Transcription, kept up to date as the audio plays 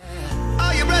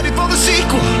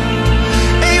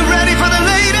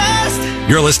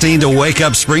You're listening to Wake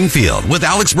Up Springfield with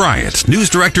Alex Bryant, News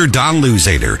Director Don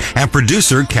Luzader, and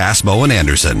producer Cass Bowen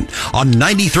Anderson on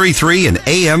 93.3 and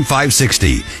AM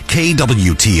 560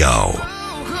 KWTO.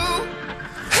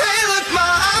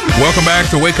 Welcome back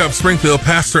to Wake Up Springfield.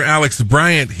 Pastor Alex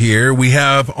Bryant here. We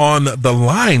have on the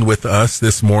line with us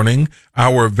this morning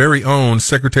our very own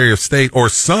Secretary of State, or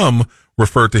some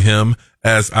refer to him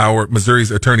as our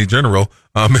Missouri's Attorney General,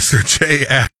 Mr. Jay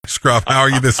Ashcroft. How are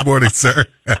you this morning, sir?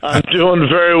 I'm doing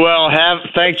very well.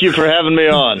 Thank you for having me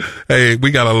on. Hey,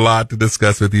 we got a lot to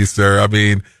discuss with you, sir. I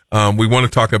mean, we want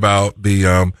to talk about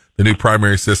the new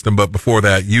primary system, but before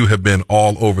that, you have been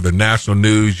all over the national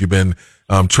news. You've been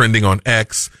trending on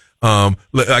X. I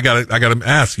gotta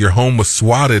ask, your home was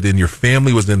swatted and your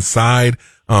family was inside.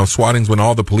 Swattings when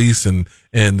all the police and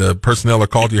the personnel are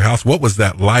called to your house. What was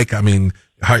that like? I mean,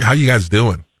 how you guys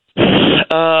doing?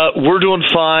 We're doing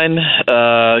fine.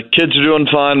 Kids are doing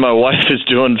fine. My wife is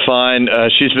doing fine.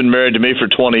 She's been married to me for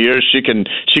 20 years. She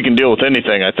can deal with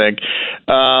anything, I think.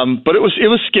 But it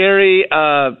was scary.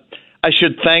 I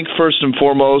should thank first and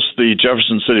foremost the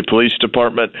Jefferson City Police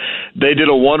Department. They did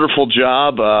a wonderful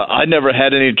job. I never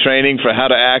had any training for how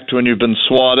to act when you've been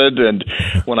swatted, and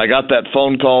when I got that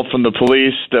phone call from the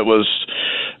police that was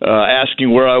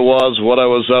asking where I was, what I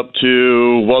was up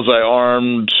to, was I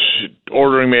armed,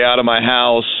 ordering me out of my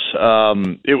house,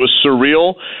 it was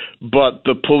surreal, but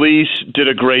the police did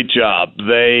a great job.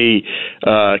 They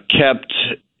kept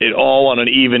it all on an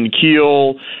even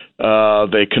keel.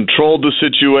 They controlled the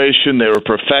situation. They were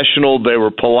professional. They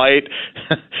were polite.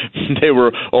 They were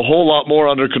a whole lot more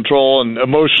under control and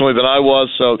emotionally than I was.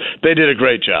 So they did a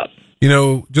great job. You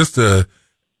know,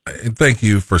 and thank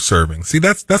you for serving. See,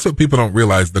 that's what people don't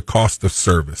realize, the cost of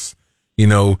service. You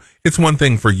know, it's one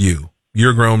thing for you.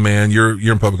 You're a grown man. You're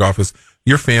in public office.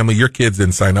 Your family, your kids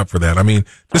didn't sign up for that. I mean,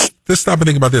 just stop and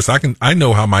think about this. I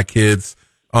know how my kids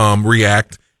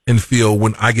react and feel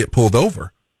when I get pulled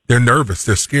over. They're nervous,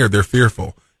 they're scared, they're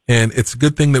fearful. And it's a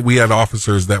good thing that we had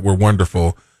officers that were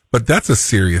wonderful, but that's a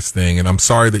serious thing. And I'm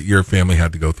sorry that your family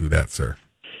had to go through that, sir.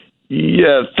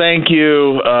 Yeah, thank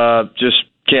you. Just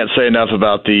can't say enough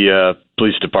about the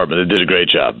police department. They did a great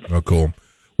job. Oh, cool.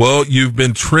 Well, you've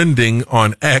been trending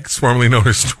on X, formerly known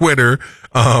as Twitter.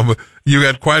 You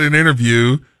had quite an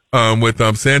interview with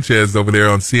Sanchez over there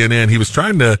on CNN. He was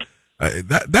trying to,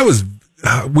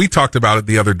 we talked about it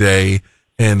the other day.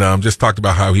 And just talked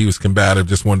about how he was combative,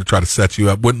 just wanted to try to set you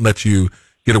up, wouldn't let you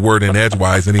get a word in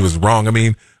edgewise, and he was wrong. I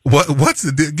mean,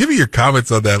 give me your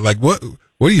comments on that. Like, what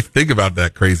do you think about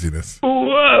that craziness?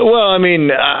 Well, I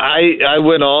mean, I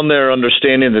went on there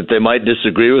understanding that they might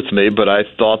disagree with me, but I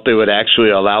thought they would actually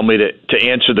allow me to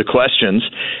answer the questions.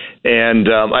 And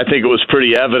I think it was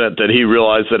pretty evident that he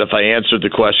realized that if I answered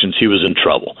the questions, he was in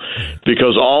trouble.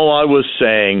 Because all I was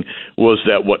saying was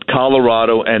that what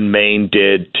Colorado and Maine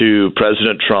did to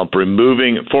President Trump,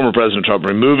 former President Trump,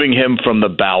 removing him from the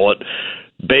ballot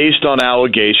based on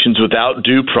allegations without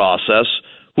due process,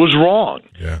 was wrong.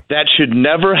 Yeah. That should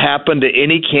never happen to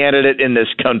any candidate in this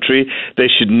country. They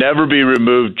should never be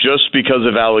removed just because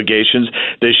of allegations.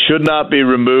 They should not be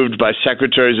removed by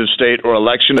secretaries of state or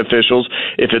election officials.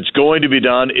 If it's going to be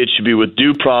done, it should be with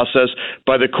due process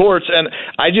by the courts. And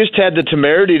I just had the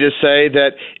temerity to say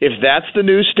that if that's the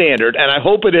new standard, and I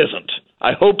hope it isn't,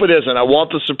 I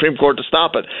want the Supreme Court to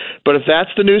stop it. But if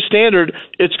that's the new standard,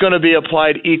 it's going to be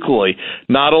applied equally,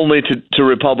 not only to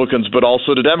Republicans, but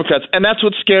also to Democrats. And that's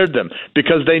what scared them,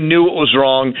 because they knew it was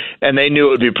wrong, and they knew it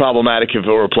would be problematic if it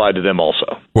were applied to them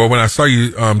also. Well, when I saw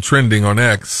you trending on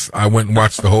X, I went and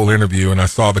watched the whole interview, and I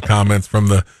saw the comments from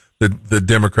the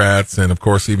Democrats, and of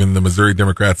course even the Missouri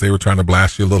Democrats. They were trying to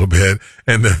blast you a little bit,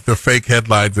 and the fake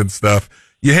headlines and stuff.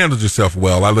 You handled yourself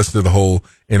well. I listened to the whole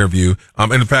interview.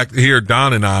 And in fact, here,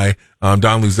 Don and I,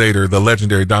 Don Luzader, the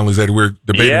legendary Don Luzader, we're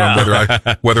debating on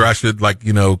whether I should,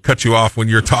 cut you off when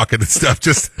you're talking and stuff.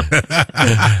 Just,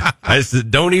 I said,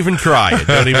 don't even try it.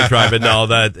 Don't even try. But no,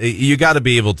 that you got to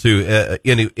be able to,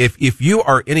 if you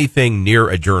are anything near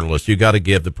a journalist, you got to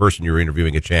give the person you're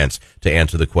interviewing a chance to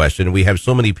answer the question. And we have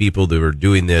so many people that are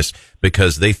doing this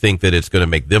because they think that it's going to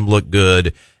make them look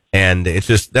good. And it's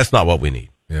just, that's not what we need.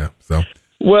 Yeah. So.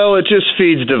 Well, it just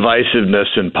feeds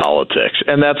divisiveness in politics,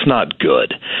 and that's not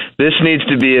good. This needs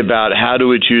to be about how do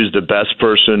we choose the best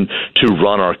person to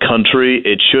run our country.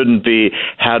 It shouldn't be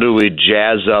how do we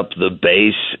jazz up the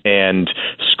base and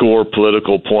score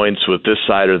political points with this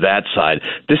side or that side.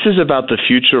 This is about the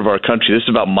future of our country. This is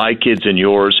about my kids and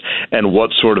yours and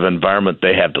what sort of environment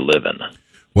they have to live in.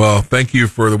 Well, thank you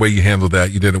for the way you handled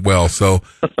that. You did it well. So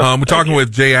we're talking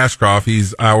with Jay Ashcroft.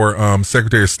 He's our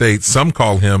Secretary of State. Some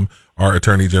call him our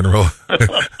attorney general,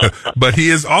 but he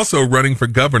is also running for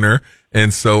governor.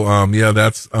 And so,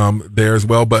 that's there as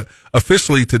well. But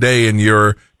officially today, in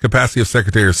your capacity of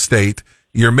Secretary of State,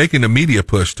 you're making a media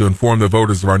push to inform the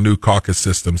voters of our new caucus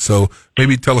system. So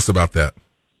maybe tell us about that.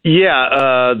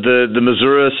 Yeah, the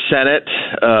Missouri Senate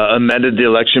amended the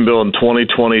election bill in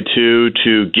 2022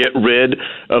 to get rid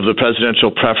of the presidential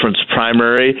preference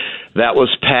primary. That was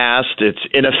passed. It's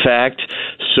in effect.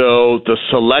 So the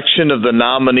selection of the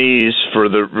nominees for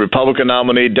the Republican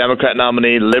nominee, Democrat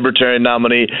nominee, Libertarian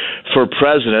nominee for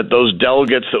president, those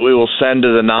delegates that we will send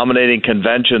to the nominating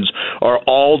conventions are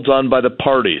all done by the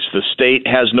parties. The state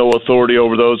has no authority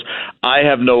over those. I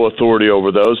have no authority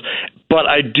over those. But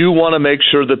I do want to make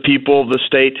sure the people of the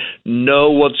state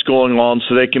know what's going on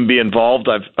so they can be involved.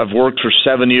 I've worked for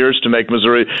 7 years to make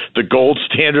Missouri the gold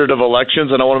standard of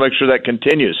elections, and I want to make sure that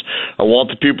continues. I want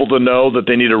the people to know that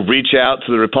they need to reach out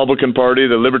to the Republican Party,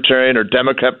 the Libertarian or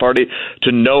Democrat Party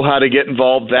to know how to get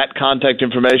involved. That contact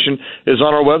information is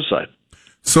on our website.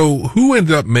 So who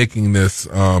ended up making this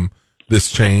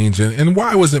this change, and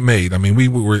why was it made? I mean,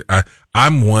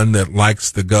 I'm one that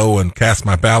likes to go and cast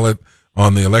my ballot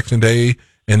on the election day,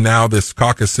 and now this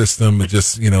caucus system, it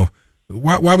just,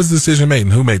 why was the decision made,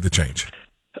 and who made the change?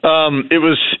 It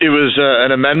was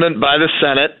an amendment by the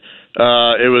Senate.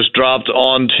 It was dropped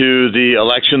onto the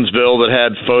elections bill that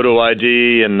had photo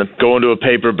ID and going to a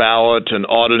paper ballot and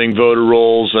auditing voter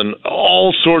rolls and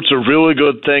all sorts of really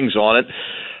good things on it.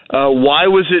 Why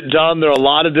was it done? There are a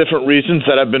lot of different reasons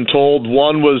that I've been told.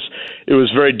 One was it was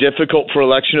very difficult for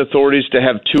election authorities to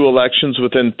have two elections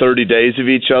within 30 days of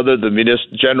each other, the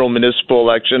general municipal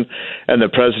election and the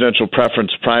presidential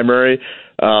preference primary,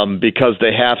 because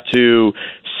they have to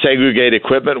segregate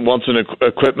equipment. Once an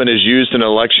equipment is used in an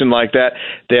election like that,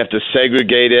 they have to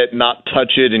segregate it, not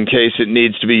touch it in case it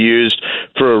needs to be used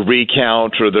for a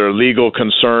recount or there are legal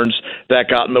concerns. That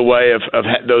got in the way of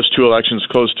those two elections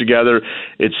close together.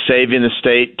 It's saving the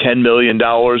state $10 million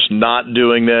not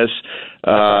doing this.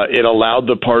 It allowed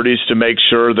the parties to make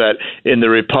sure that in the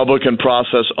Republican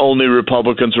process, only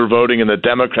Republicans were voting. In the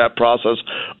Democrat process,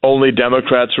 only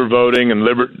Democrats were voting, and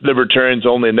Libertarians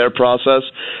only in their process.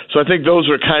 So I think those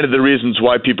are kind of the reasons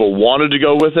why people wanted to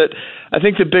go with it. I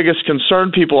think the biggest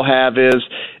concern people have is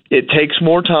it takes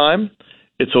more time.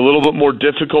 It's a little bit more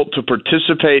difficult to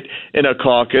participate in a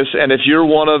caucus. And if you're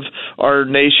one of our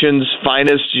nation's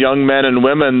finest young men and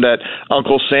women that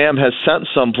Uncle Sam has sent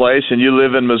someplace and you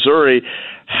live in Missouri,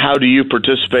 how do you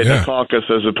participate in a caucus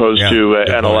as opposed to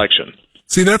an election?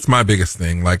 See, that's my biggest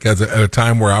thing. Like at a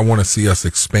time where I want to see us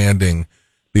expanding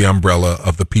the umbrella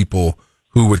of the people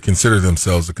who would consider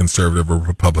themselves a conservative or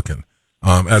Republican.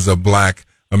 As a black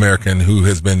American who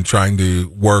has been trying to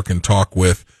work and talk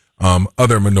with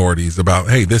other minorities about,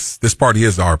 hey, this party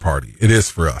is our party. It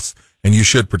is for us, and you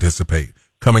should participate.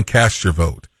 Come and cast your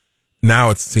vote.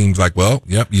 Now it seems like, well,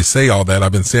 yep, you say all that.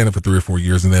 I've been saying it for 3 or 4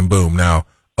 years, and then boom, now,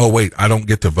 oh, wait, I don't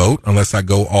get to vote unless I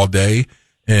go all day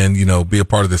and, be a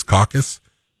part of this caucus.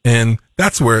 And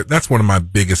that's one of my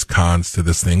biggest cons to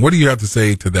this thing. What do you have to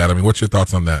say to that? I mean, what's your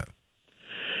thoughts on that?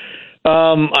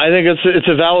 I think it's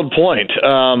a valid point.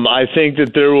 I think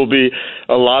that there will be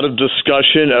a lot of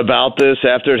discussion about this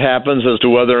after it happens as to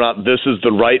whether or not this is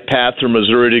the right path for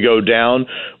Missouri to go down,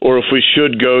 or if we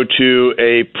should go to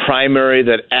a primary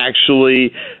that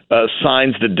actually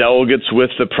signs the delegates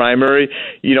with the primary.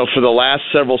 For the last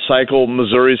several cycles,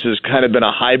 Missouri's has kind of been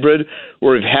a hybrid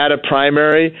where we've had a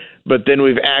primary, but then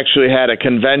we've actually had a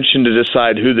convention to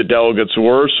decide who the delegates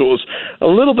were. So it was a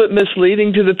little bit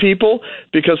misleading to the people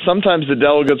because sometimes the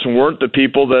delegates weren't the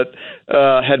people that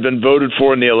had been voted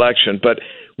for in the election. But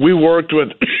we worked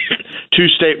with 2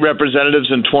 state representatives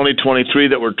in 2023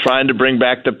 that were trying to bring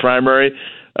back the primary.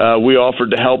 We offered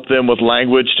to help them with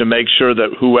language to make sure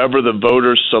that whoever the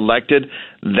voters selected,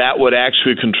 that would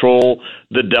actually control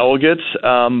the delegates.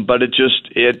 But it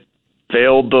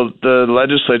failed the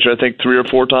legislature, I think, 3 or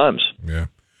 4 times. Yeah.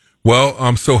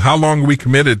 Well, so how long are we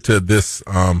committed to this?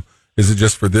 Is it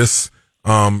just for this,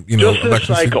 just this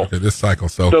election cycle? Okay, this cycle.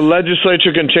 So the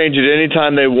legislature can change it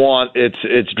anytime they want.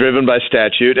 It's driven by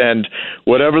statute, and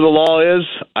whatever the law is,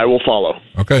 I will follow.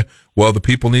 Okay. Well, the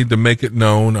people need to make it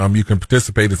known. You can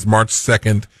participate. It's March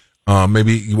 2nd.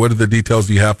 Maybe what are the details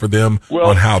you have for them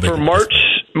on how they can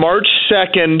March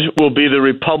 2nd will be the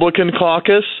Republican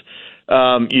caucus.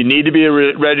 You need to be a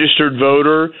registered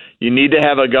voter. You need to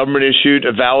have a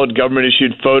valid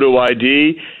government-issued photo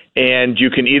ID, and you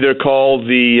can either call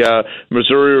the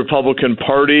Missouri Republican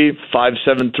Party,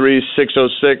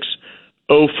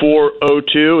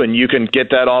 573-606-0402, and you can get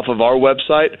that off of our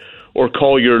website, or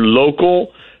call your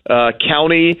local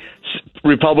county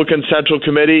Republican Central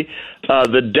Committee.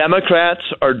 The Democrats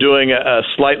are doing a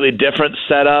slightly different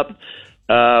setup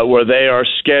where they are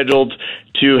scheduled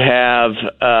to have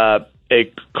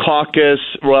a caucus.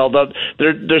 Well,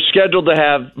 they're scheduled to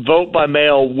have vote by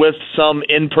mail with some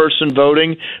in-person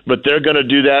voting, but they're going to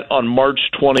do that on March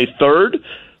 23rd.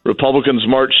 Republicans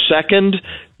March 2nd,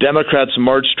 Democrats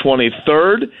March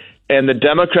 23rd. And the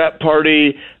Democrat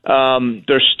Party,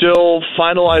 they're still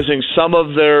finalizing some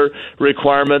of their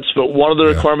requirements, but one of the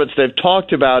requirements they've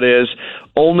talked about is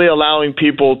only allowing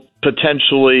people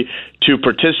potentially to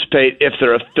participate if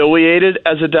they're affiliated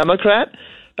as a Democrat.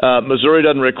 Missouri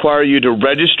doesn't require you to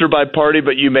register by party,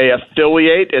 but you may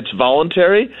affiliate. It's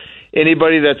voluntary.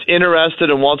 Anybody that's interested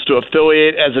and wants to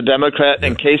affiliate as a Democrat,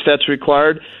 in case that's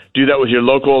required, do that with your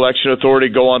local election authority.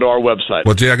 Go onto our website.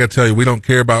 Well, Jay, I got to tell you, we don't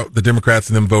care about the Democrats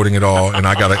and them voting at all, and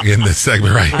I got to end this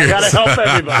segment right here. I got to help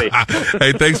everybody.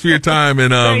 Hey, thanks for your time,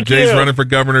 and Jay's running for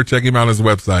governor. Check him out on his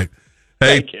website.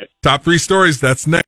 Hey, top 3 stories. That's next.